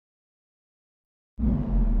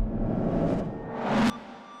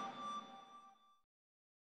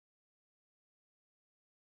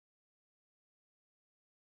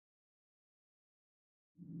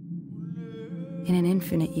In an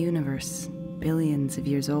infinite universe, billions of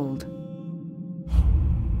years old,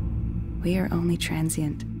 we are only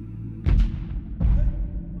transient.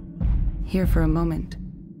 Here for a moment.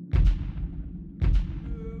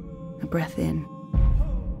 A breath in,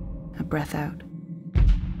 a breath out.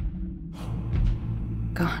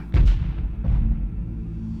 Gone.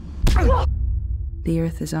 The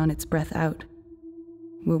Earth is on its breath out.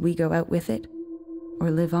 Will we go out with it, or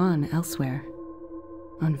live on elsewhere,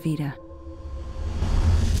 on VITA?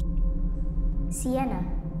 Sienna.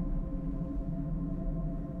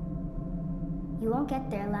 You won't get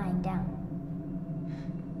there lying down.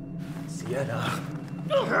 Sienna.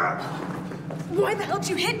 Why the hell did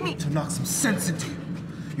you hit me? To knock some sense into you.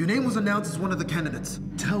 Your name was announced as one of the candidates.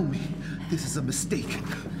 Tell me this is a mistake.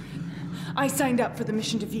 I signed up for the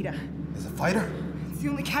mission to VITA. As a fighter? It's the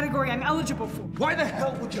only category I'm eligible for. Why the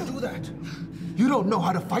hell would you do that? You don't know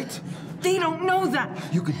how to fight? They don't know that.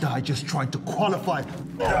 You could die just trying to qualify.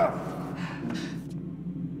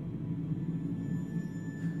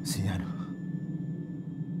 Sienna.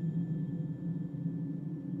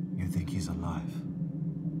 You think he's alive?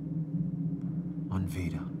 On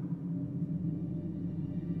VITA?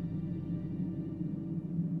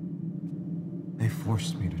 They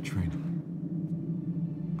forced me to train him.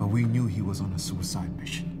 But we knew he was on a suicide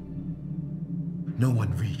mission. No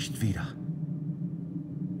one reached VITA.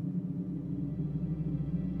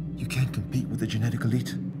 You can't compete with the genetic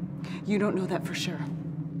elite. You don't know that for sure.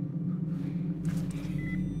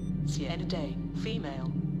 Sienna Day,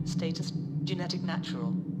 female, status genetic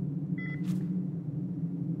natural.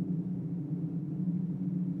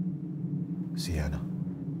 Sienna,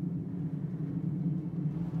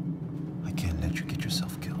 I can't let you get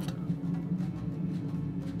yourself killed.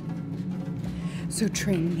 So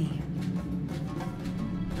train me.